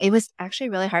it was actually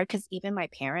really hard because even my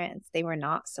parents, they were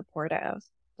not supportive.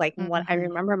 Like what I Mm-hmm.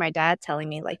 remember my dad telling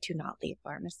me like to not leave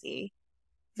pharmacy.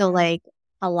 So Yeah. like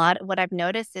what I've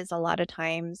noticed is a lot of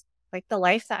times like the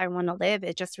life that I want to live,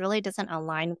 it just really doesn't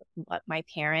align with what my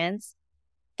parents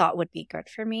thought would be good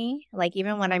for me. Like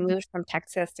even when I Mm-hmm. moved from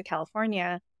Texas to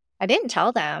California, I didn't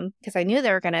tell them because I knew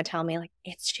they were going to tell me like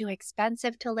it's too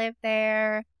expensive to live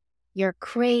there. You're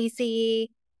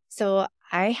crazy. So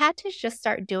I had to just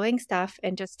start doing stuff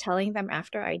and just telling them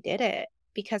after I did it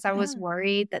because I was Yeah.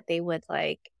 worried that they would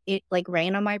like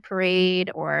rain on my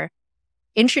parade or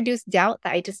introduce doubt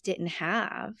that I just didn't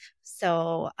have.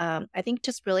 So I think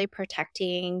just really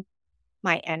protecting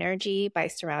my energy by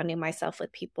surrounding myself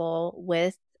with people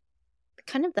with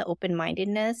kind of the open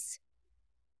mindedness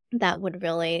that would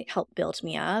really help build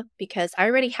me up because I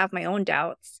already have my own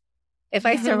doubts. If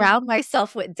I surround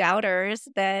myself with doubters,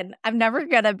 then I'm never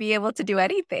going to be able to do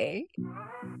anything.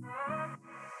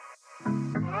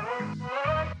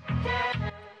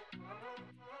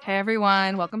 Hey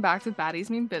everyone, welcome back to Baddies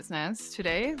Mean Business.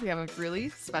 Today we have a really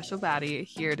special baddie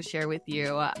here to share with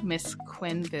you, Miss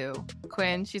Quynh Vu.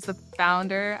 Quynh, she's the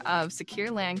founder of Secure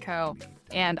Land Co.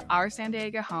 and our San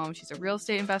Diego home. She's a real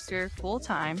estate investor full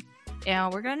time,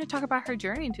 and we're going to talk about her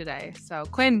journey today. So,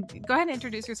 Quynh, go ahead and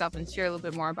introduce yourself and share a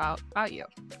little bit more about you.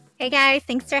 Hey guys,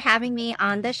 thanks for having me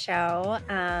on the show.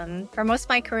 For most of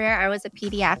my career, I was a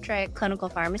pediatric clinical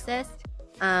pharmacist.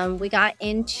 We got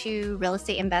into real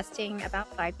estate investing about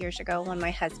 5 years ago when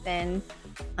my husband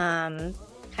kind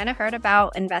of heard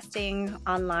about investing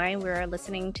online. We were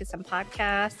listening to some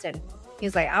podcasts and he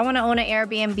was like, I want to own an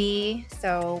Airbnb.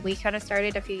 So we kind of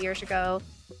started a few years ago.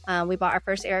 We bought our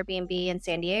first Airbnb in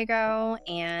San Diego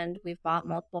and we've bought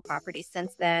multiple properties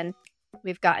since then.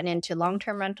 We've gotten into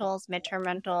long-term rentals, midterm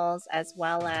rentals, as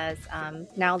well as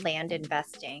now land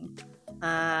investing.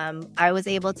 I was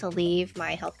able to leave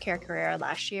my healthcare career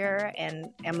last year and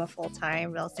am a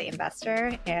full-time real estate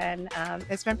investor. And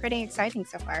it's been pretty exciting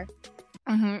so far.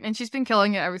 And she's been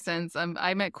killing it ever since.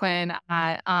 I met Quynh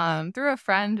at through a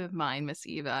friend of mine, Miss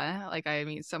Eva. Like I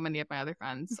meet so many of my other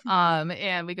friends.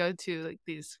 And we go to like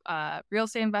these real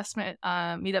estate investment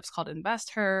meetups called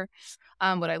Invest Her.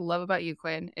 What I love about you,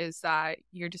 Quynh, is that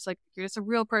you're just a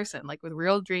real person, like with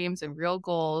real dreams and real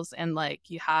goals, and like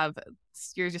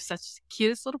you're just such the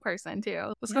cutest little person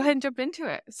too. Let's go Yeah. ahead and jump into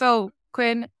it. So,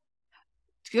 Quynh,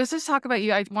 let's just talk about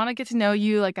you. I want to get to know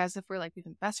you like as if we've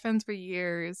been best friends for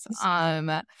years.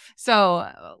 So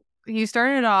you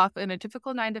started off in a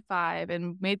typical 9 to 5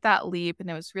 and made that leap, and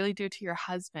it was really due to your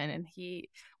husband. And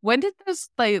when did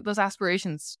those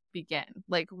aspirations begin?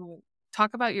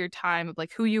 Talk about your time of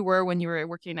like who you were when you were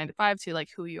working 9 to 5 to like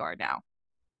who you are now.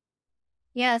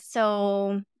 Yeah,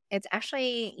 so it's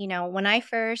actually, when I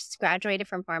first graduated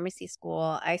from pharmacy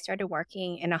school, I started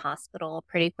working in a hospital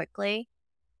pretty quickly.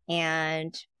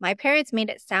 And my parents made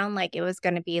it sound like it was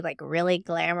going to be like really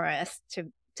glamorous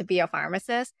to be a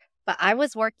pharmacist. But I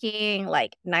was working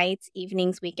like nights,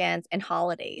 evenings, weekends, and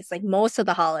holidays, like most of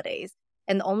the holidays.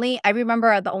 And I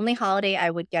remember the only holiday I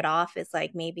would get off is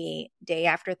like maybe day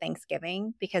after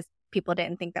Thanksgiving because people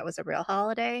didn't think that was a real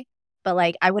holiday. But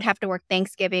like I would have to work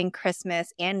Thanksgiving,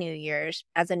 Christmas, and New Year's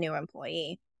as a new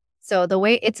employee. So the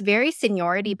way it's very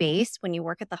seniority based when you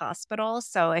work at the hospital.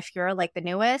 So if you're like the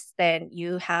newest, then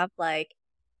you have like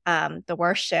the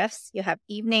worst shifts. You have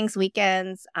evenings,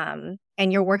 weekends, and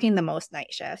you're working the most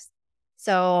night shifts.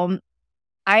 So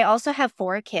I also have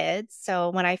 4 kids.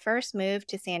 So when I first moved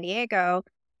to San Diego,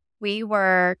 we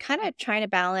were kind of trying to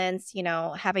balance,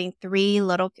 having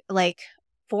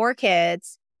 4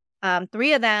 kids,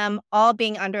 3 of them all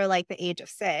being under like the age of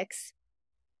 6.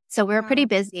 So we were pretty Wow.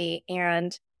 busy.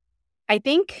 And I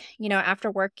think,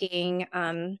 after working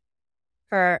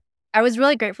for, I was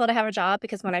really grateful to have a job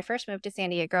because when I first moved to San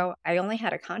Diego, I only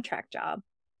had a contract job.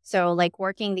 So, like,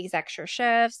 working these extra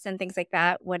shifts and things like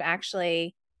that would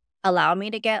actually allow me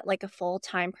to get like a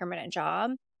full-time permanent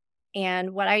job.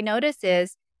 And what I noticed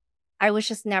is I was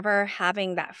just never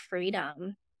having that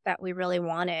freedom that we really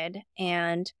wanted.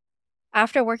 And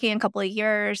after working a couple of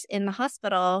years in the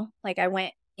hospital, like I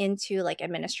went into like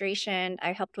administration,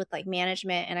 I helped with like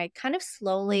management, and I kind of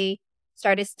slowly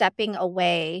started stepping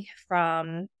away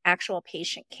from actual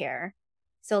patient care.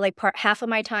 So like half of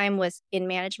my time was in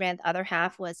management, the other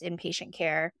half was in patient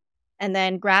care. And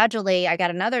then gradually I got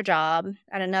another job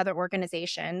at another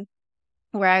organization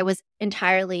where I was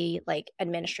entirely like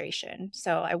administration.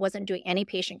 So I wasn't doing any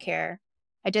patient care.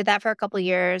 I did that for a couple of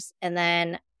years and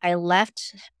then I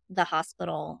left the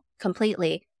hospital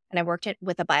completely and I worked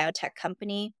with a biotech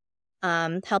company,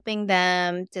 helping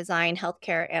them design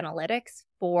healthcare analytics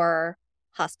for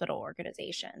hospital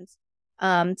organizations.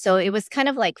 So it was kind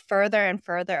of like further and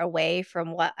further away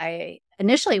from what I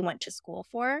initially went to school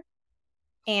for.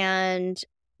 And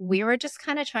we were just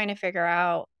kind of trying to figure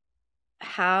out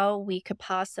how we could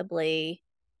possibly,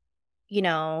 you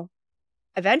know,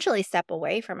 eventually step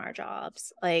away from our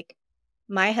jobs. Like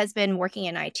my husband working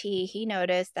in IT, he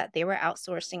noticed that they were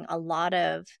outsourcing a lot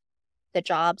of the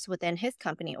jobs within his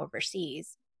company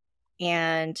overseas.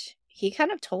 And he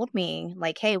kind of told me,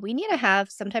 like, hey, we need to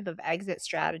have some type of exit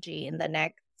strategy in the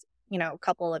next,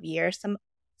 couple of years,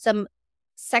 some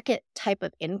second type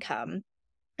of income.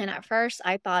 And at first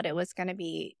I thought it was going to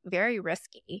be very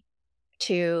risky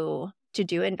to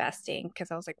do investing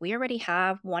because I was like, we already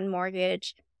have one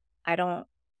mortgage. I don't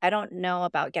I don't know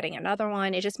about getting another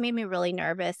one. It just made me really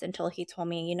nervous until he told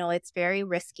me, it's very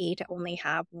risky to only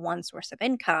have one source of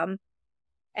income.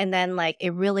 And then like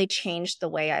it really changed the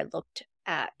way I looked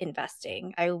at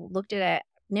investing. I looked at it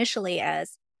initially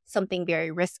as something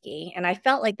very risky, and I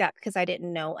felt like that because I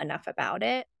didn't know enough about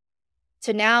it.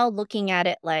 So now looking at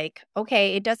it like,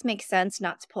 okay, it does make sense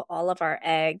not to put all of our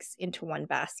eggs into one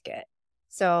basket.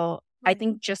 So I Right.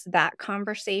 think just that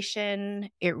conversation,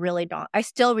 it really don't I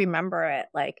still remember it.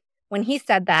 Like when he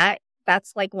said that,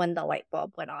 that's like when the light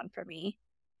bulb went on for me.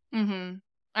 Mm-hmm.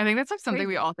 I think that's like something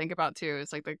we Crazy. all think about too.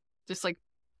 Is like the just like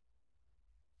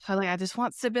so like I just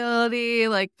want stability,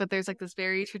 like, but there's like this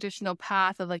very traditional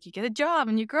path of like you get a job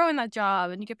and you grow in that job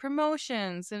and you get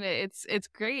promotions and it's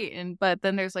great. And but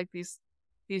then there's like these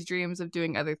dreams of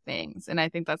doing other things. And I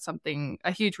think that's something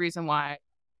a huge reason why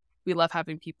we love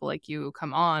having people like you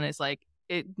come on is like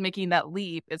it making that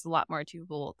leap is a lot more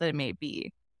achievable than it may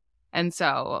be. And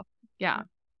so yeah,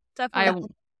 I The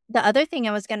the other thing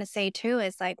I was gonna say too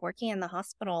is, like, working in the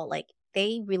hospital, like,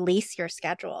 they release your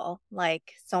schedule,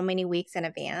 like, so many weeks in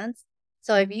advance.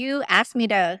 So if you ask me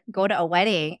to go to a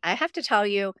wedding, I have to tell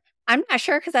you, I'm not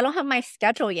sure because I don't have my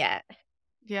schedule yet.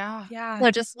 yeah. Yeah.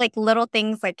 So just, like, little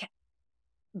things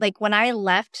like, when I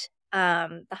left,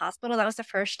 the hospital, that was the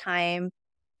first time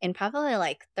in probably,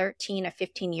 like, 13 or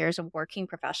 15 years of working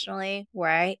professionally where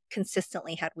I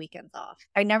consistently had weekends off.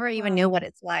 I never even Wow. knew what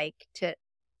it's like to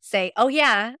say, "Oh,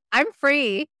 yeah, I'm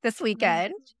free this Mhm.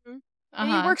 weekend." Mhm.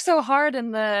 And you Uh-huh. work so hard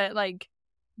in the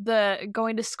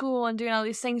going to school and doing all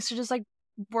these things to just, like,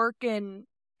 work and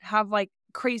have, like,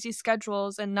 crazy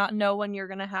schedules and not know when you're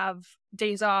gonna have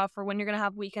days off or when you're gonna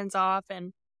have weekends off,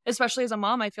 and especially as a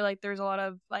mom, I feel like there's a lot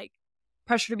of, like,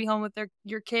 pressure to be home with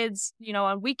your kids,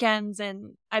 on weekends,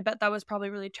 and I bet that was probably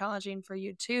really challenging for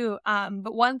you too.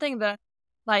 But one thing that,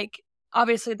 like,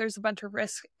 obviously there's a bunch of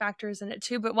risk factors in it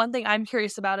too, but one thing I'm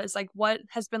curious about is, like, what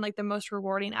has been, like, the most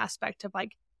rewarding aspect of,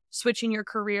 like, switching your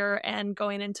career and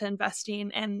going into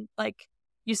investing, and, like,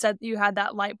 you said you had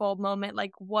that light bulb moment,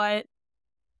 like,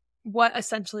 what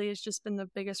essentially has just been the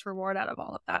biggest reward out of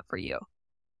all of that for you?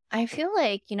 I feel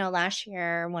like, last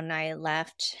year when I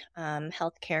left,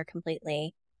 healthcare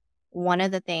completely, one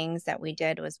of the things that we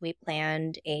did was we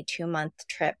planned a 2-month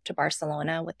trip to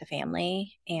Barcelona with the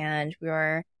family, and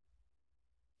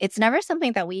it's never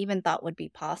something that we even thought would be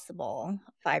possible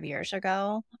 5 years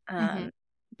ago, Mhm.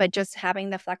 but just having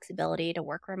the flexibility to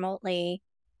work remotely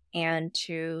and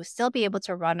to still be able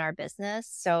to run our business.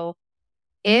 So,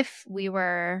 if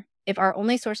our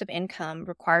only source of income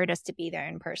required us to be there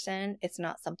in person, it's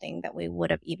not something that we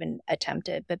would have even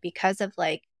attempted, but because of,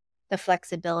 like, the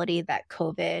flexibility that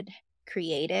COVID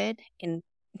created in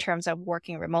terms of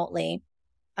working remotely,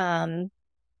 um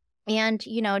and,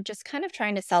 just kind of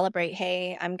trying to celebrate,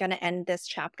 hey, I'm going to end this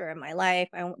chapter in my life.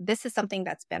 This is something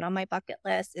that's been on my bucket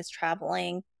list is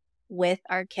traveling with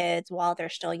our kids while they're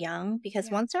still young because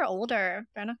Yeah. once they're older,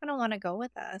 they're not going to want to go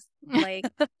with us. Like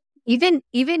even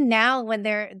now when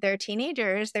they're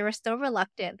teenagers, they were still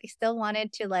reluctant. They still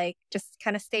wanted to like just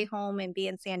kind of stay home and be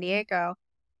in San Diego.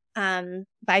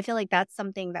 But I feel like that's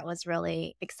something that was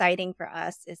really exciting for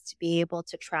us is to be able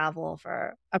to travel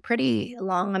for a pretty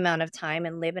long amount of time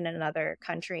and live in another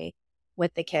country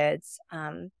with the kids.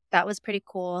 That was pretty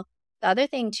cool. The other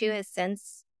thing too is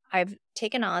since I've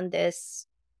taken on this,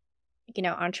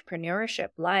 entrepreneurship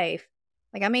life,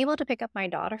 like I'm able to pick up my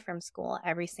daughter from school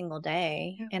every single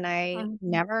day. Yeah. And I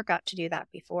never got to do that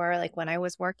before. Like when I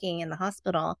was working in the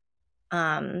hospital,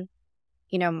 um,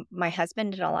 my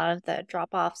husband did a lot of the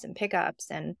drop-offs and pickups,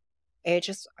 and it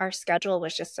just our schedule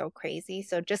was just so crazy.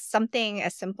 So just something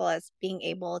as simple as being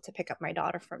able to pick up my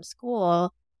daughter from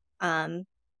school, um,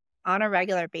 on a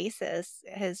regular basis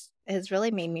has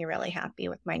really made me really happy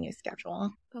with my new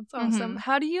schedule. That's awesome. Mhm.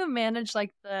 How do you manage,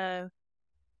 like,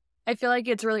 I feel like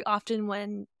it's really often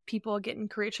when people get in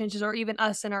career changes or even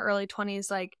us in our early 20s,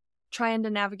 like, trying to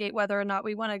navigate whether or not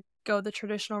we wanna go the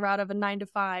traditional route of a 9 to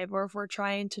 5, or if we're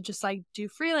trying to just like do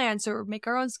freelance or make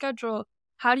our own schedule,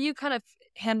 how do you kind of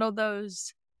handle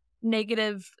those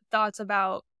negative thoughts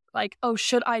about like, oh,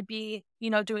 should I be,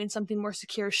 doing something more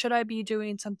secure? Should I be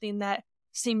doing something that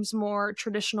seems more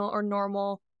traditional or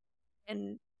normal?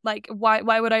 And like, why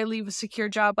would I leave a secure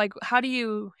job? Like, how do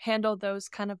you handle those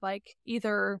kind of like,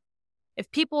 either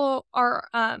if people are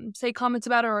say comments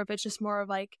about it, or if it's just more of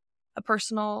like a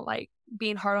personal, like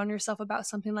being hard on yourself about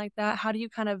something like that? How do you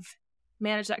kind of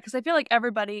manage that? Because I feel like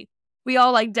we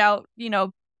all like doubt,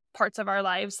 parts of our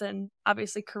lives, and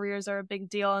obviously careers are a big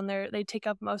deal, and they take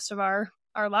up most of our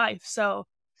life. So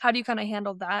how do you kind of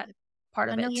handle that part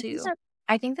of No, it too?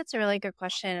 I think that's a really good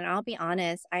question. And I'll be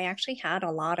honest, I actually had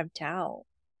a lot of doubt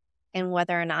in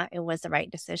whether or not it was the right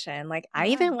decision. Like I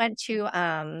even went to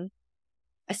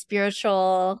a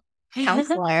spiritual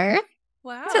counselor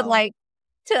Wow.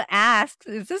 to ask,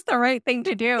 is this the right thing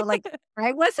to do? Like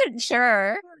I wasn't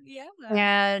sure. Yeah.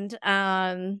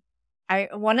 And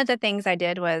one of the things I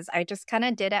did was I just kind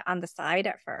of did it on the side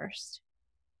at first.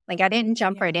 Like I didn't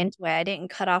jump right into it. I didn't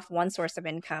cut off one source of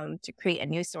income to create a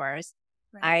new source.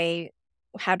 Right. I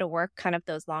had to work kind of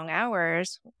those long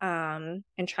hours and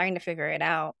trying to figure it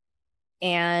out.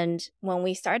 And when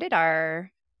we started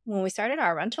our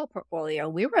rental portfolio,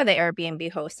 we were the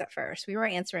Airbnb hosts at first. We were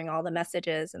answering all the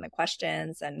messages and the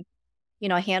questions and,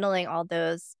 handling all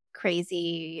those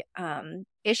crazy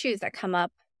issues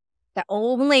that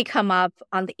only come up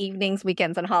on the evenings,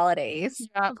 weekends, and holidays.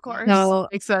 Yeah, of course. So,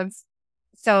 makes sense.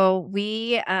 So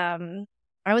I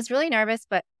was really nervous,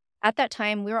 but at that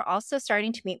time we were also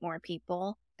starting to meet more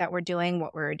people that were doing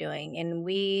what we were doing. And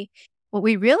what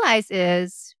we realized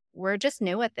is we're just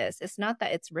new at this. It's not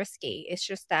that it's risky. It's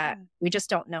just that we just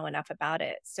don't know enough about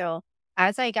it. So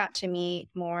as I got to meet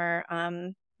more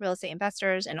real estate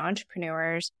investors and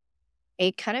entrepreneurs,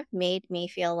 it kind of made me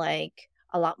feel like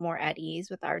a lot more at ease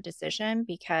with our decision,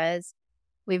 because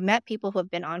we've met people who have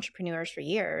been entrepreneurs for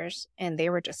years and they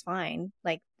were just fine.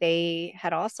 Like they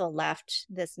had also left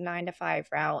this 9 to 5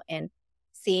 route, and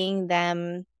seeing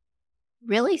them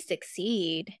really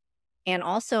succeed. And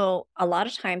also a lot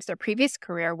of times their previous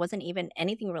career wasn't even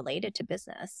anything related to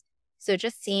business. So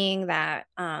just seeing that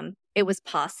it was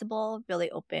possible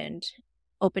really opened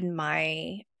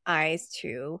my eyes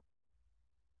to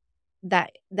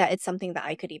that it's something that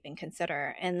I could even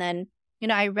consider. And then,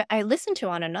 I listened to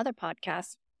on another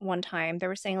podcast one time, they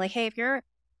were saying like, hey, if you're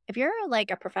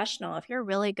like a professional, if you're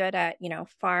really good at,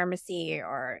 pharmacy,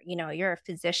 or, you're a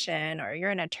physician or you're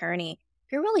an attorney,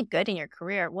 if you're really good in your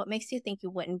career, what makes you think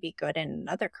you wouldn't be good in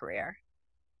another career?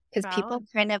 Because people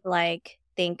kind of like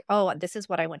think, oh, this is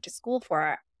what I went to school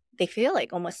for. They feel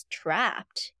like almost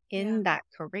trapped in that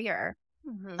career.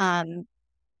 Mm-hmm.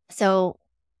 So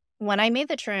when I made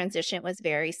the transition, it was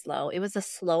very slow. It was a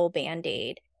slow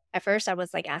Band-Aid. At first, I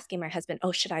was like asking my husband,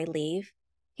 oh, should I leave?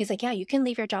 He's like, yeah, you can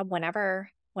leave your job whenever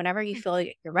you feel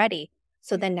you're ready.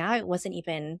 So then now it wasn't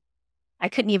even, I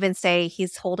couldn't even say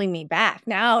he's holding me back.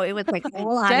 Now it was like,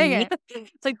 full on Dang me. it.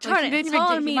 It's like, it's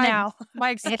on me my, now. My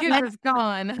excuse is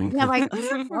gone. Yeah, like,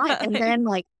 what? And then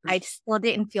like, I still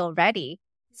didn't feel ready.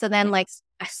 So then like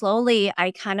slowly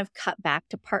I kind of cut back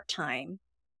to part-time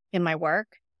in my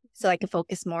work, so I could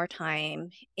focus more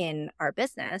time in our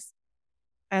business.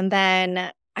 And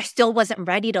then I still wasn't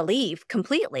ready to leave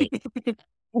completely.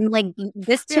 And like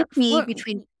this took me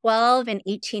between 12 and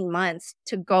 18 months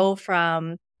to go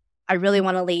from I really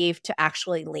want to leave to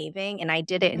actually leaving. And I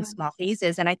did it in small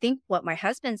phases. And I think what my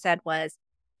husband said was,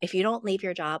 if you don't leave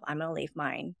your job, I'm going to leave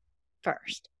mine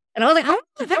first. And I was like, oh,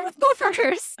 then let's go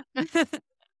first.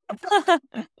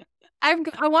 I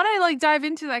want to like dive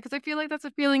into that, because I feel like that's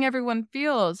a feeling everyone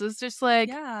feels. It's just like,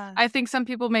 I think some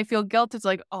people may feel guilt. It's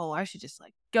like, oh, I should just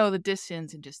like go the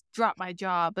distance and just drop my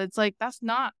job. But it's like, that's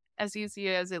not as easy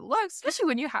as it looks, especially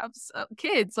when you have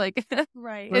kids. Like,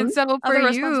 right. And so for other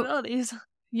you, responsibilities.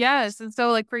 yes. And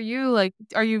so like for you, like,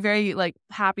 are you very like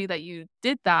happy that you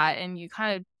did that and you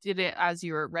kind of did it as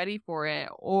you were ready for it?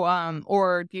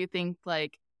 Or do you think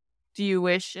like, do you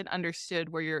wish and understood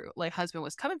where your like husband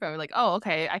was coming from? Like, oh,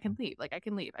 okay, I can leave. Like, I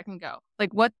can leave. I can go.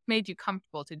 Like, what made you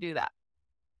comfortable to do that?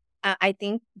 I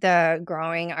think the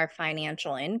growing our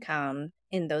financial income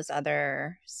in those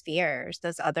other spheres,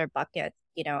 those other buckets,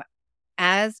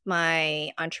 as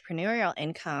my entrepreneurial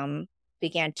income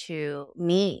began to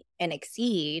meet and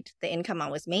exceed the income I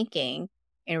was making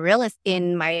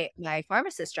in my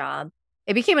pharmacist job,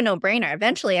 it became a no-brainer.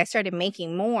 Eventually, I started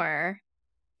making more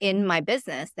in my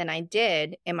business than I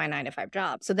did in my 9 to 5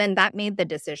 job. So then that made the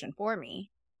decision for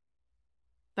me.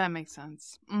 That makes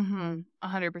sense.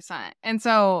 100%. And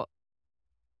so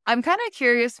I'm kind of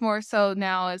curious more so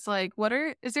now. Is like,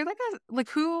 is there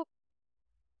who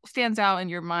stands out in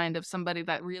your mind of somebody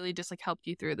that really just like helped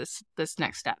you through this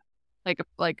next step,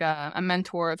 like a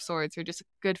mentor of sorts, or just a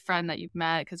good friend that you've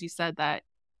met? Because you said that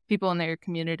people in their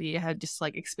community had just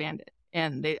like expanded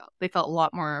and they felt a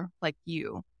lot more like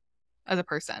you as a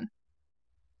person.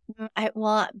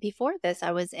 Well, before this,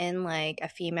 I was in like a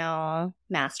female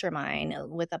mastermind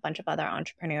with a bunch of other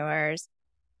entrepreneurs.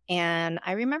 And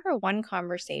I remember one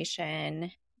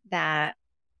conversation that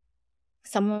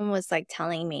someone was like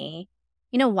telling me,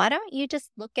 why don't you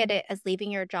just look at it as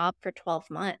leaving your job for 12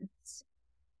 months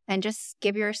and just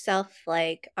give yourself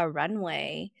like a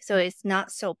runway so it's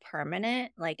not so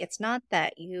permanent? Like, it's not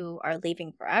that you are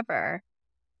leaving forever.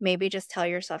 Maybe just tell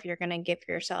yourself you're going to give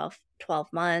yourself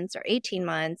 12 months or 18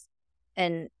 months.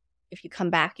 And if you come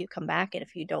back, you come back. And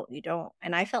if you don't, you don't.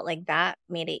 And I felt like that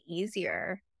made it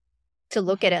easier to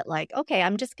look at it like, okay,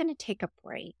 I'm just going to take a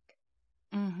break.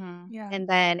 Mm-hmm. Yeah. And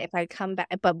then if I come back,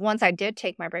 but once I did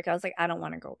take my break, I was like, I don't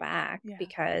want to go back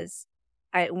because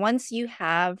once you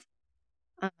have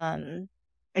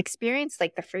experienced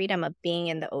like the freedom of being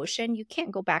in the ocean, you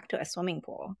can't go back to a swimming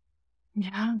pool.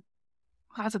 Yeah.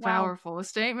 That's a Wow. powerful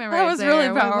statement That right was there.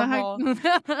 really What the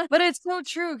heck? But it's so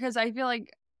true because I feel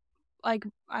like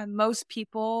most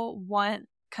people want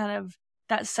kind of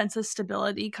that sense of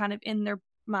stability kind of in their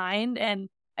mind. And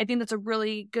I think that's a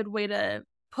really good way to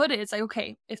put it. It's like,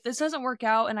 okay, if this doesn't work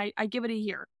out and I give it a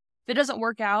year, if it doesn't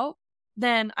work out,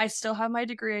 then I still have my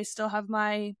degree. I still have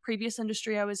my previous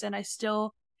industry I was in. I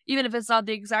still, even if it's not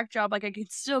the exact job, like I can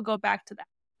still go back to that.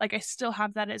 Like I still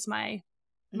have that as my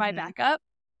backup.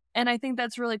 And I think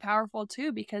that's really powerful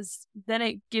too, because then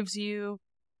it gives you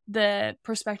the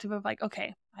perspective of like,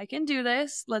 okay, I can do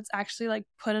this. Let's actually like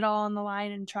put it all on the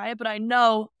line and try it. But I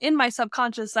know in my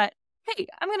subconscious that, hey,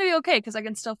 I'm going to be okay because I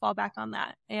can still fall back on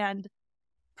that. And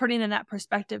putting in that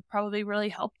perspective probably really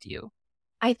helped you.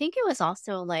 I think it was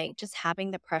also like just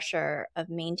having the pressure of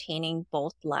maintaining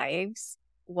both lives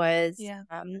was,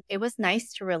 it was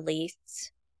nice to release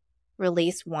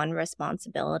one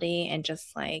responsibility and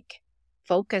just like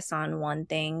focus on one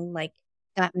thing, like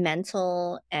that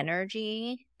mental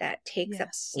energy that takes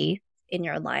up space in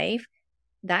your life,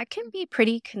 that can be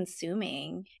pretty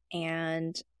consuming.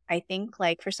 And I think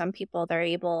like for some people, they're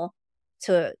able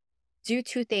to do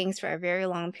two things for a very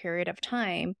long period of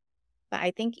time. But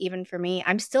I think even for me,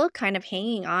 I'm still kind of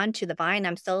hanging on to the vine.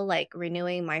 I'm still like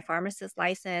renewing my pharmacist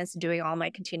license, doing all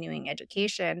my continuing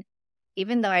education,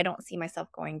 even though I don't see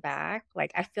myself going back.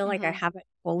 Like I feel like I haven't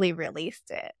fully released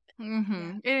it.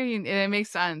 Mm-hmm. It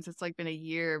makes sense. It's like been a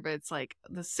year, but it's like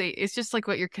it's just like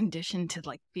what you're conditioned to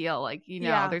like feel like,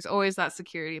 there's always that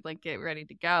security blanket ready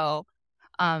to go.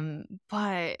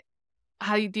 But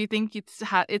how do you think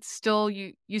it's still,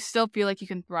 you still feel like you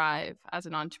can thrive as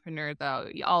an entrepreneur though,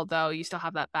 although you still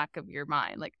have that back of your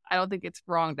mind? Like, I don't think it's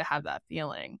wrong to have that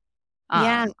feeling.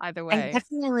 Yeah, Either I way.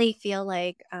 definitely feel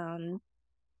like the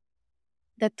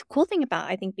cool thing about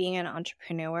I think being an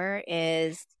entrepreneur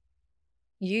is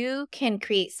you can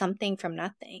create something from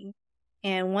nothing.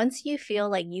 And once you feel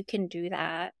like you can do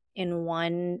that in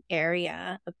one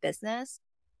area of business,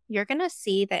 you're going to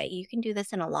see that you can do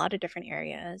this in a lot of different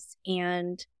areas.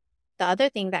 And the other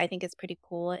thing that I think is pretty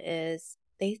cool is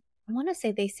I want to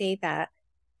say they say that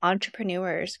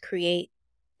entrepreneurs create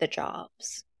the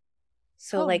jobs.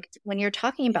 So like when you're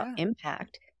talking about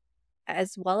impact,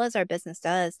 as well as our business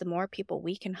does, the more people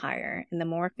we can hire and the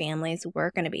more families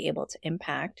we're going to be able to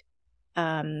impact.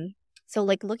 So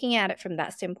like looking at it from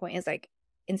that standpoint is like,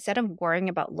 instead of worrying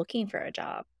about looking for a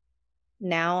job,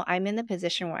 now I'm in the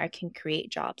position where I can create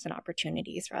jobs and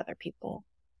opportunities for other people.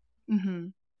 Mm-hmm.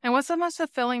 And what's the most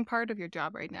fulfilling part of your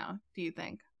job right now, do you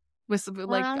think? With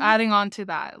like adding on to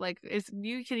that, like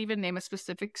you can even name a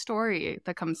specific story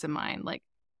that comes to mind. Like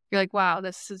you're like, wow,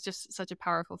 this is just such a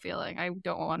powerful feeling. I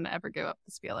don't want to ever give up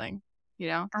this feeling,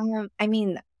 I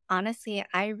mean, honestly,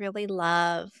 I really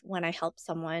love when I help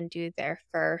someone do their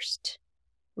first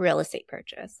real estate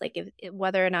purchase. Like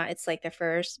whether or not it's like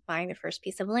buying the first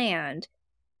piece of land,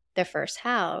 their first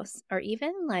house, or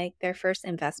even like their first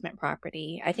investment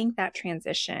property. I think that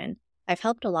transition, I've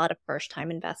helped a lot of first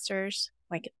time investors.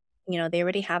 Like, they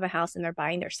already have a house and they're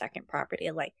buying their second property.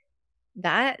 Like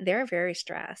that, they're very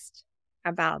stressed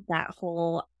about that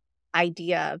whole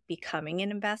idea of becoming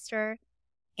an investor.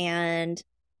 And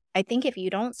I think if you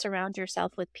don't surround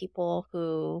yourself with people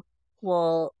who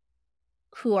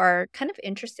are kind of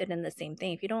interested in the same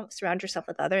thing, if you don't surround yourself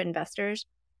with other investors,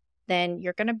 then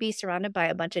you're going to be surrounded by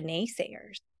a bunch of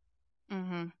naysayers.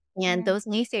 And those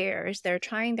naysayers, they're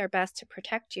trying their best to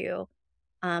protect you.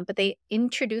 but they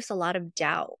introduce a lot of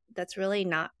doubt that's really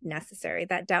not necessary.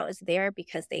 That doubt is there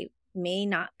because they may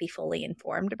not be fully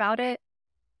informed about it.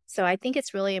 So I think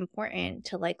it's really important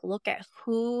to like look at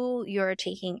who you're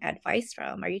taking advice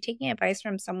from. Are you taking advice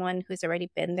from someone who's already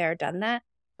been there, done that?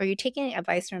 Or are you taking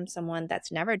advice from someone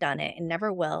that's never done it and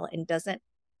never will and doesn't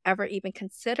ever even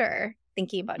consider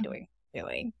thinking about doing?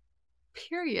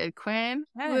 Period, Quinn.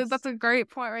 Yes. That's a great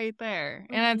point right there.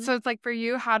 And Mhm. so it's like for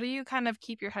you, how do you kind of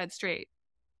keep your head straight?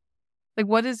 Like,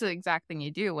 what is the exact thing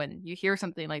you do when you hear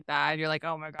something like that and you're like,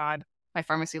 oh my God, my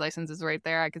pharmacy license is right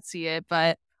there. I could see it,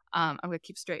 but I'm going to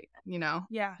keep straight, you know?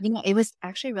 Yeah. You know, it was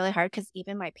actually really hard because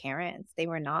even my parents, they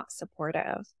were not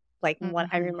supportive. Like what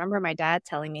I Mhm. remember my dad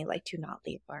telling me, like, do not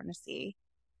leave pharmacy.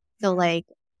 So Yeah. like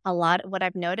what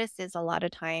I've noticed is a lot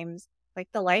of times, like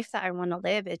the life that I want to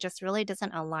live, it just really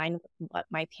doesn't align with what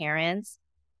my parents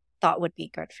thought would be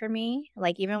good for me.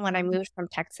 Like even when I Mhm. moved from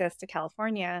Texas to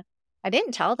California, I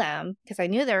didn't tell them because I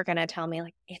knew they were going to tell me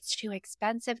like, it's too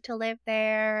expensive to live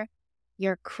there.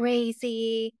 You're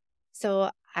crazy.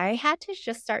 So I had to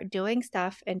just start doing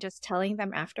stuff and just telling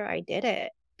them after I did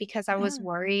it because I was Yeah.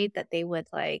 worried that they would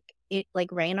like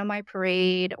rain on my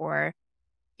parade or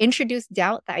introduce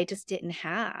doubt that I just didn't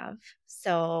have.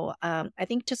 So I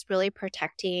think just really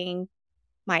protecting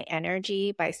my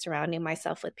energy by surrounding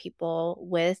myself with people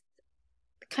with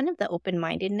kind of the open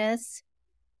mindedness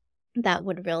that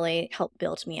would really help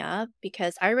build me up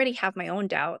because I already have my own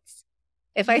doubts.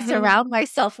 If I surround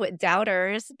myself with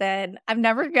doubters, then I'm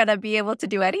never going to be able to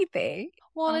do anything.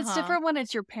 Well, and it's Uh-huh. different when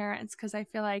it's your parents because I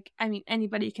feel like, I mean,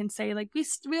 anybody can say like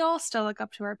we all still look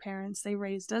up to our parents. They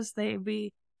raised us.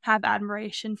 We have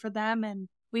admiration for them, and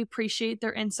we appreciate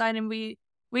their insight, and we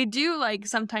do like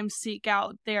sometimes seek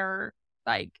out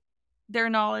like their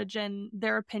knowledge and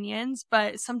their opinions.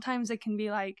 But sometimes it can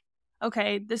be like,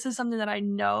 okay, this is something that I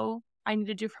know I need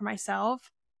to do for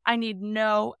myself. I need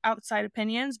no outside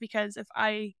opinions because if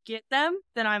I get them,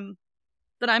 then I'm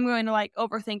going to like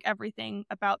overthink everything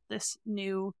about this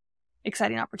new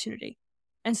exciting opportunity.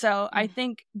 And so I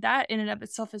think that in and of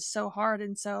itself is so hard.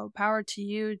 And so power to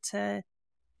you to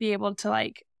be able to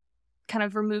like kind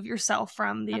of remove yourself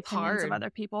from the That's opinions of hard. other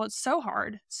people. It's so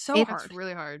hard. So It, That's hard.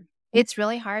 really hard. it's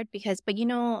really hard because, but you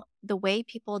know, the way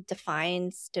people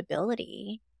define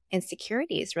stability and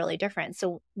security is really different.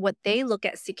 So, what they look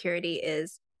at security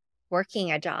is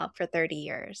working a job for 30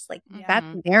 years. Like that's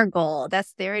Yeah. Mhm. their goal.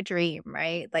 That's their dream,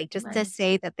 right? Like just to Right.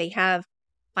 say that they have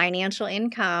financial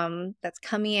income that's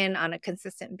coming in on a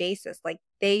consistent basis, like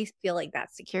they feel like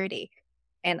that's security.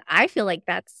 And I feel like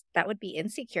that would be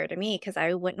insecure to me because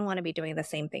I wouldn't want to be doing the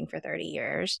same thing for 30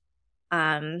 years.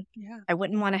 Yeah. I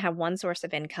wouldn't want to have one source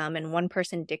of income and one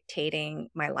person dictating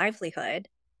my livelihood.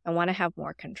 I want to have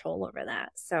more control over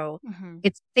that. So Mhm.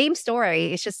 it's same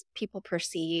story. It's just people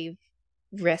perceive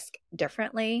risk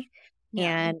differently.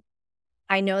 Yeah. And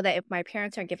I know that if my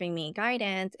parents are giving me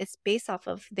guidance, it's based off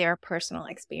of their personal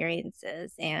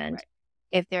experiences. And Right.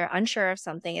 if they're unsure of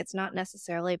something, it's not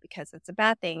necessarily because it's a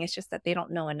bad thing. It's just that they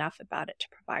don't know enough about it to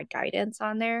provide guidance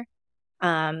on there.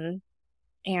 Um,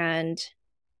 and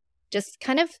just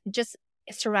kind of just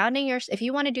surrounding your if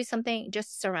you want to do something,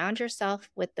 just surround yourself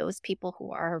with those people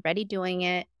who are already doing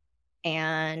it.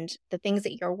 And the things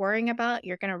that you're worrying about,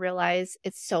 you're going to realize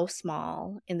it's so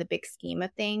small in the big scheme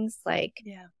of things. Like,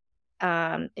 Yeah.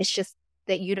 it's just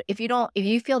that if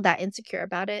you feel that insecure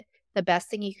about it, the best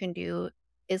thing you can do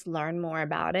is learn more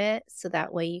about it. So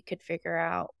that way you could figure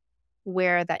out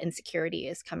where that insecurity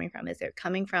is coming from. Is it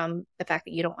coming from the fact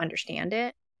that you don't understand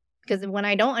it? Because when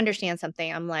I don't understand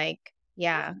something, I'm like,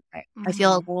 yeah, I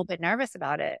feel a Mhm. little bit nervous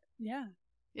about it. Yeah.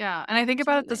 Yeah, and I think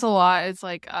about this a Absolutely. lot. It's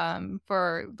like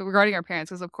regarding our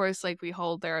parents, because of course, like we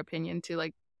hold their opinion to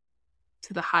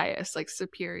the highest, like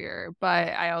superior. But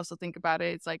I also think about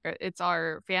it. It's like it's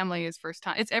our family's first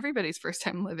time. It's everybody's first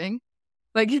time living.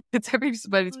 Like it's everybody's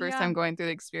Well, first yeah. time going through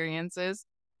the experiences.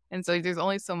 And so there's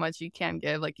only so much you can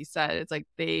give. Like you said, it's like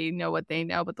they know what they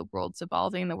know, but the world's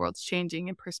evolving, the world's changing,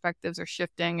 and perspectives are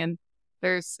shifting. And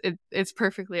it's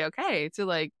perfectly okay to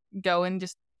like go and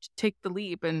just take the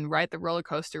leap and ride the roller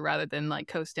coaster rather than like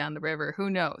coast down the river. Who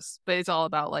knows? But it's all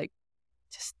about like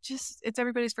just it's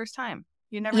everybody's first time.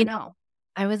 You never You know,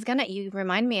 know. you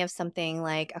remind me of something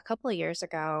like a couple of years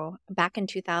ago, back in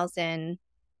 2000,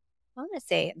 I want to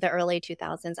say the early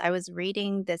 2000s, I was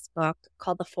reading this book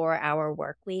called The 4 Hour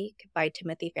Work Week by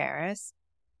Timothy Ferriss.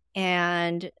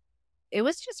 And it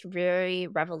was just very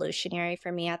revolutionary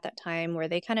for me at that time, where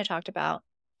they kind of talked about,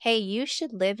 hey, you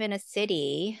should live in a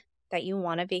city that you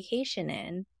want a vacation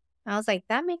in. I was like,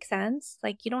 that makes sense.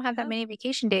 Like, you don't have that Yeah. many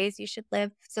vacation days. You should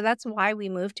live. So that's why we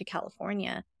moved to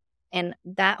California. And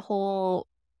that whole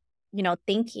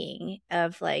thinking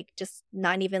of like just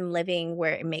not even living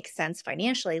where it makes sense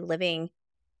financially,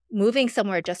 moving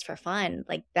somewhere just for fun.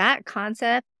 Like that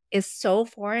concept is so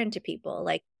foreign to people.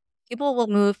 Like people will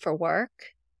move for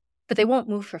work, but they won't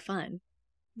move for fun.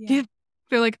 Yeah.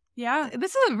 They're like, Yeah.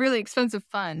 this is a really expensive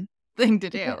fun thing to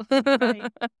do.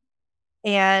 Right.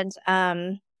 And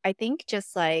I think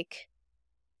just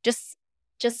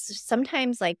just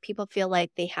sometimes like people feel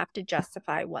like they have to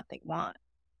justify what they want.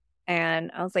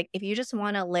 And I was like, if you just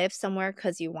want to live somewhere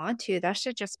because you want to, that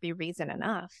should just be reason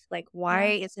enough. Like, why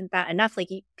Yeah. isn't that enough? Like,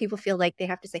 people feel like they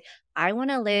have to say, I want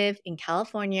to live in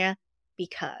California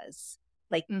because,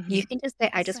 like, you Mhm. can just say,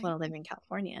 I It's just like, want to live in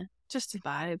California. Just the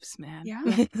vibes, man.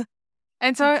 yeah.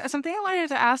 And so something I wanted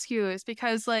to ask you is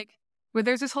because like where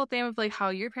there's this whole thing of like how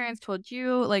your parents told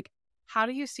you, like how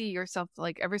do you see yourself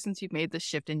like ever since you've made this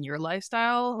shift in your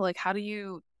lifestyle? Like how do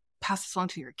you pass this along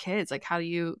to your kids? Like how do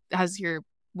you has your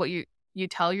what you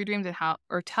tell your dreams and how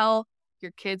or tell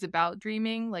your kids about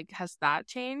dreaming, like has that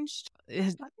changed?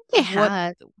 It What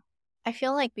has. I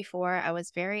feel like before I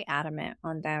was very adamant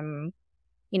on them,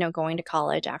 going to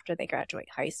college after they graduate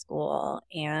high school.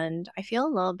 And I feel a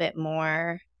little bit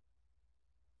more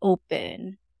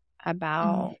open Mhm.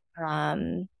 about,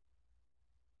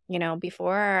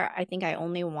 before I think I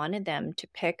only wanted them to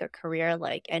pick a career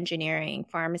like engineering,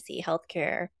 pharmacy,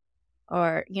 healthcare,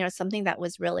 or, something that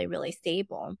was really, really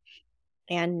stable.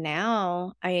 And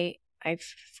now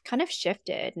I've kind of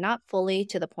shifted, not fully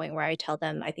to the point where I tell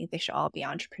them I think they should all be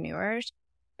entrepreneurs,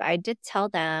 but I did tell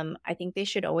them I think they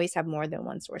should always have more than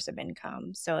one source of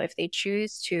income. So if they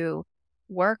choose to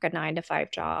work a 9 to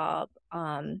 5 job,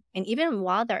 and even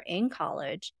while they're in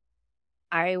college,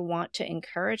 I want to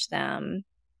encourage them,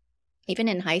 even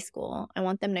in high school, I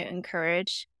want them to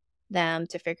encourage them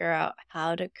to figure out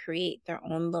how to create their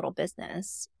own little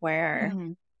business where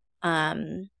Mhm.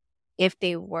 um, if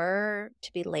they were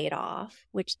to be laid off,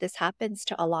 which this happens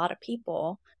to a lot of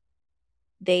people,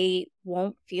 they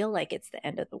won't feel like it's the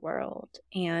end of the world.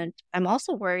 And I'm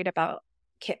also worried about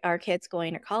our kids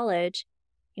going to college.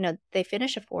 They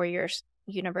finish a 4 year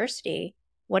university.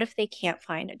 What if they can't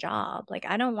find a job? Like,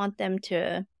 I don't want them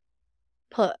to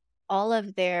put all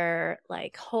of their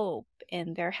like hope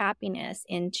and their happiness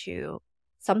into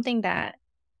something that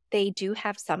they do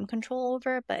have some control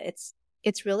over, but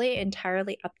it's really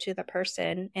entirely up to the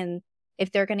person and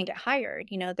if they're going to get hired.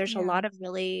 There's a Yeah. lot of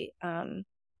really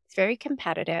it's very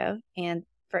competitive, and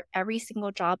for every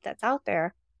single job that's out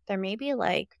there, there may be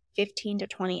like 15 to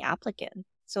 20 applicants.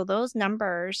 So those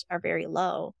numbers are very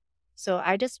low. So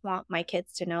I just want my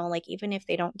kids to know, like, even if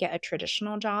they don't get a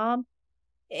traditional job,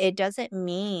 it doesn't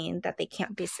mean that they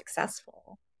can't be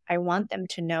successful. I want them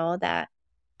to know that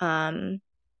um,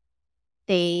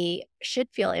 they should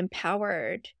feel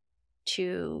empowered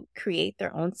to create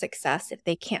their own success if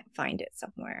they can't find it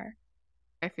somewhere.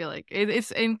 I feel like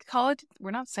it's in college.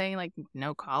 We're not saying like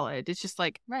no college. It's just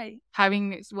like Right. having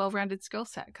this well-rounded skill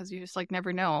set because you just like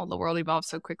never know. The world evolves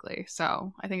so quickly.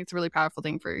 So I think it's a really powerful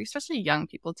thing for especially young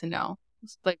people to know.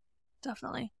 It's like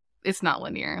Definitely. it's not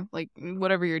linear. Like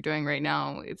whatever you're doing right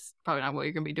now, it's probably not what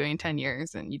you're gonna be doing in 10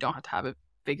 years, and you don't have to have it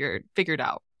figured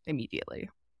out immediately.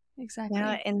 Yeah,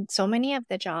 Exactly. and so many of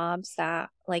the jobs that,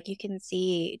 like, you can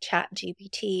see Chat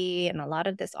GPT and a lot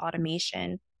of this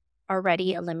automation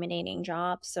already eliminating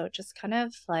jobs. So just kind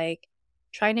of like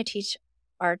trying to teach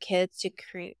our kids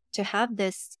to have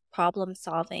this problem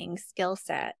solving skill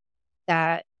set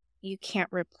that you can't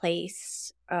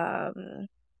replace,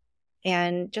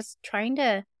 and just trying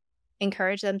to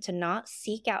encourage them to not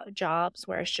seek out jobs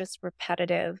where it's just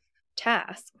repetitive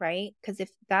tasks, right? Because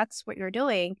if that's what you're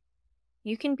doing,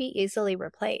 you can be easily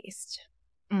replaced.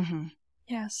 Mm-hmm.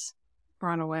 Yes. We're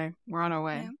on our way. We're on our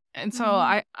Yeah. way. And so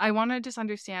Hmm. I want to just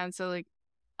understand. So like,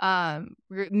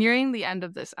 we're nearing the end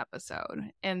of this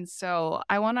episode, and so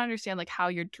I want to understand like how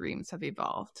your dreams have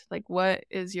evolved. Like, what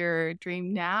is your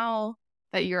dream now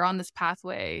that you're on this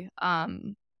pathway,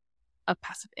 of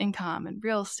passive income and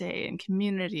real estate and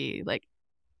community? Like,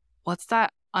 what's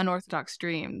that unorthodox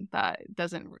dream that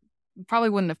doesn't probably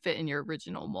wouldn't have fit in your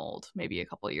original mold maybe a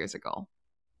couple of years ago?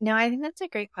 No, I think that's a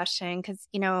great question because,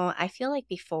 I feel like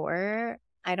before,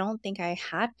 I don't think I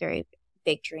had very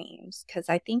big dreams because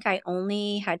I think I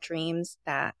only had dreams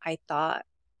that I thought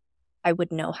I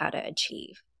would know how to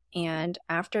achieve. And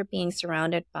after being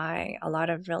surrounded by a lot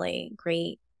of really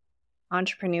great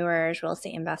entrepreneurs, real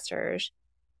estate investors,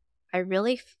 I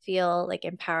really feel like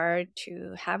empowered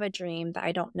to have a dream that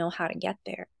I don't know how to get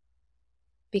there.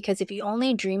 Because if you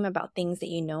only dream about things that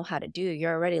you know how to do,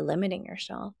 you're already limiting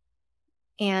yourself.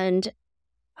 And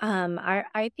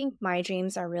I think my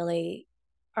dreams are really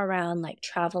around like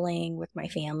traveling with my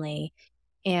family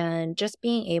and just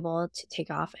being able to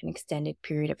take off an extended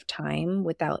period of time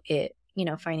without it,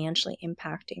 financially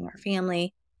impacting our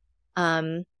family.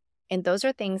 Um, and those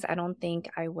are things I don't think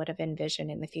I would have envisioned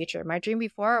in the future. My dream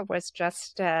before was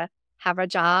just to have a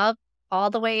job all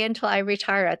the way until I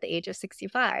retire at the age of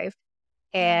 65.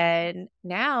 And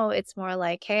now it's more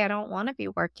like, hey, I don't want to be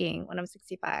working when I'm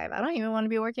 65. I don't even want to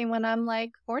be working when I'm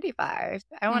like 45.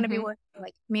 I want to be Mm-hmm. working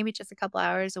like maybe just a couple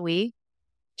hours a week,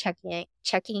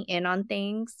 checking in on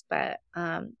things. But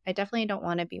I definitely don't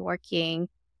want to be working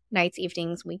nights,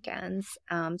 evenings, weekends.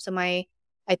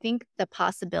 I think the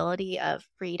possibility of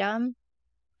freedom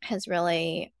has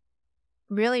really,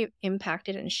 really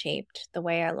impacted and shaped the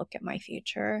way I look at my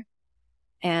future.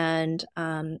 And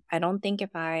I don't think if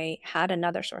I had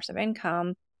another source of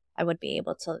income, I would be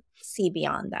able to see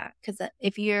beyond that. Because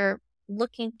if you're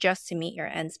looking just to meet your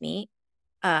ends meet,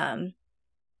 um,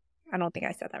 I don't think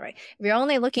I said that right. If you're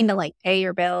only looking to like pay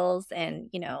your bills and,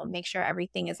 make sure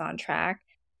everything is on track,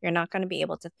 you're not going to be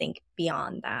able to think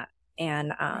beyond that.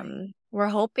 And we're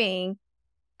hoping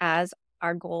as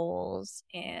our goals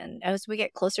and as we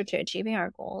get closer to achieving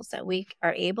our goals that we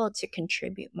are able to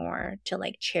contribute more to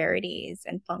like charities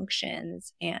and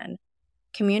functions and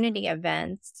community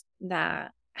events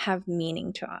that have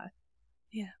meaning to us.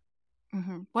 Yeah.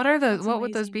 Mm-hmm. That's What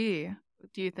would those amazing. be,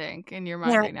 do you think, in your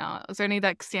mind Yeah. right now? Is there any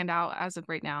that stand out as of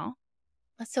right now?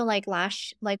 So like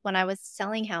when I was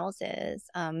selling houses,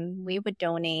 we would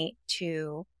donate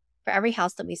to for every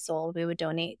house that we sold, we would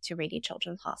donate to Rady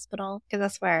Children's Hospital because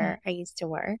that's where I used to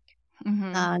work.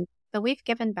 Mm-hmm. But we've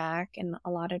given back in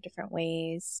a lot of different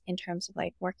ways in terms of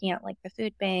like working at like the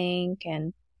food bank,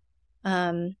 and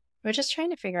we're just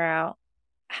trying to figure out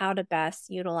how to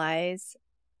best utilize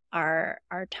our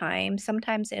time.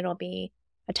 Sometimes it'll be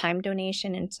a time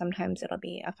donation and sometimes it'll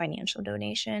be a financial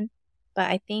donation.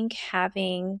 But I think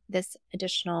having these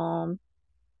additional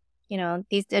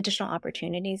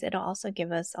opportunities, it'll also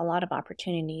give us a lot of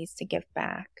opportunities to give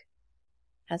back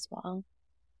as well.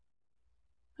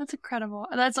 That's incredible.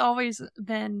 That's always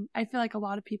been, I feel like a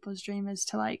lot of people's dream is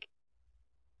to like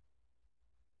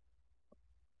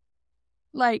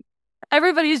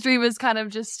everybody's dream is kind of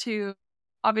just to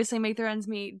obviously make their ends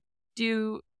meet,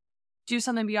 do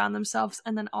something beyond themselves,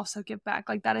 and then also give back.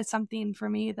 Like that is something for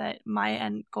me that my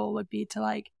end goal would be to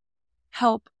like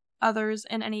help others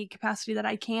in any capacity that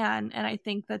I can. And I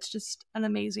think that's just an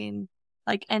amazing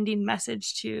like ending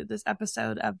message to this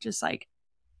episode of just like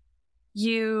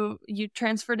you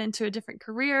transferred into a different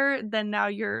career, then now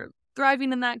you're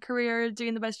thriving in that career,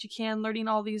 doing the best you can, learning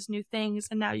all these new things,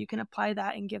 and now you can apply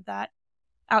that and give that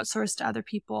outsourced to other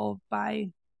people by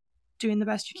doing the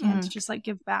best you can to just like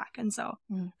give back. And so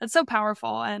it's so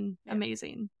powerful and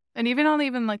amazing. And even on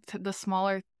like the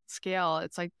smaller scale,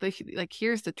 it's like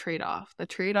here's the trade-off. The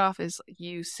trade-off is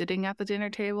you sitting at the dinner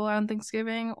table on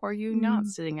Thanksgiving or you not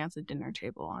sitting at the dinner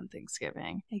table on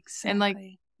Thanksgiving. Exactly. And like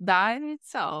that in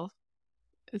itself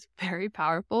is very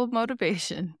powerful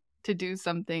motivation to do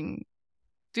something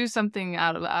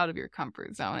out of your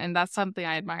comfort zone. And that's something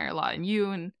I admire a lot in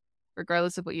you. And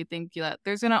regardless of what you think,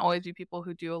 there's gonna always be people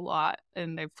who do a lot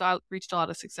and they've reached a lot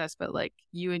of success, but like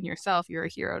you and yourself, you're a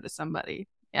hero to somebody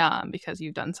because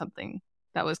you've done something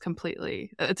that was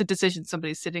completely, it's a decision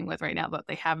somebody's sitting with right now that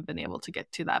they haven't been able to get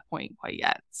to that point quite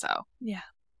yet. So yeah,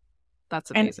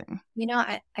 that's amazing.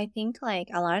 And, I think like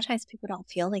a lot of times people don't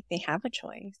feel like they have a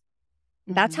choice.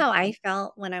 That's how I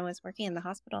felt when I was working in the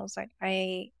hospitals. Like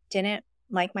I didn't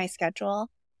like my schedule,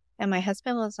 and my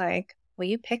husband was like, "Well,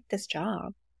 you picked this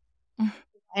job,"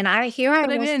 and I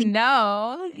didn't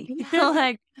know.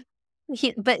 like,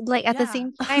 but like at the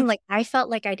same time, like I felt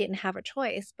like I didn't have a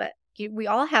choice. But we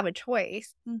all have a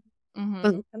choice,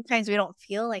 but sometimes we don't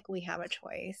feel like we have a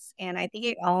choice. And I think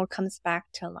it all comes back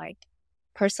to like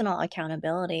personal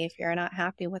accountability. If you're not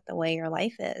happy with the way your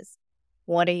life is,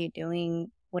 what are you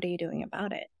doing? What are you doing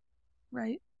about it?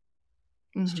 Right.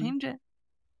 Just change it.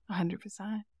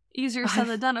 100%. Easier said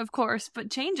than done, of course,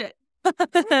 but change it.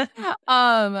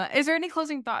 Is there any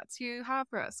closing thoughts you have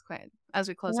for us, Quynh, as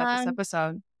we close out this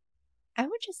episode? I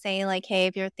would just say, like, hey,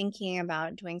 if you're thinking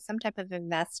about doing some type of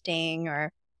investing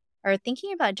or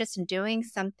thinking about just doing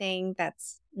something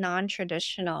that's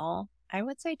non-traditional, I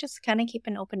would say just kind of keep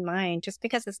an open mind. Just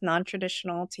because it's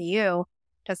non-traditional to you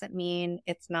doesn't mean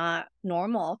it's not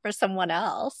normal for someone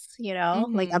else,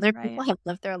 like other people have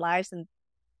lived their lives and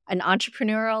an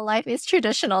entrepreneurial life is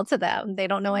traditional to them. They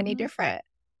don't know any different.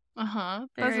 That's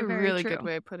Very, a very really true. good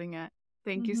way of putting it.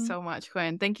 Thank you so much,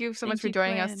 Quynh. Thank you so much for you,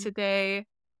 joining Quynh. us today.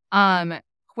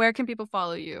 Where can people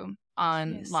follow you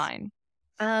online?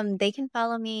 They can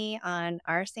follow me on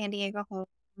our San Diego home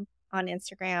on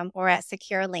Instagram or at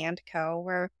Secure Land Co.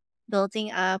 We're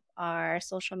building up our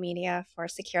social media for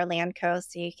Secure Land Co.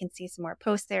 So you can see some more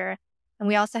posts there. And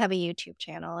we also have a YouTube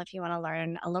channel if you want to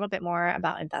learn a little bit more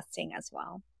about investing as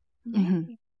well.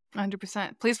 Mhm.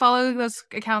 100%. Please follow those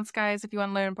accounts, guys, if you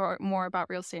want to learn more about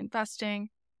real estate investing.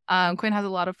 Quynh has a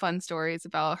lot of fun stories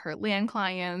about her land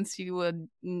clients. You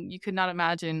could not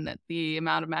imagine that the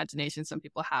amount of imagination some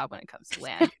people have when it comes to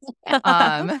land.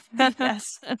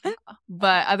 Yes.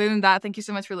 But other than that, thank you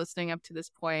so much for listening up to this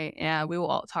point, and we will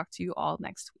all talk to you all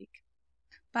next week.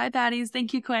 Bye, baddies.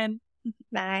 Thank you, Quynh.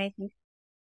 Bye.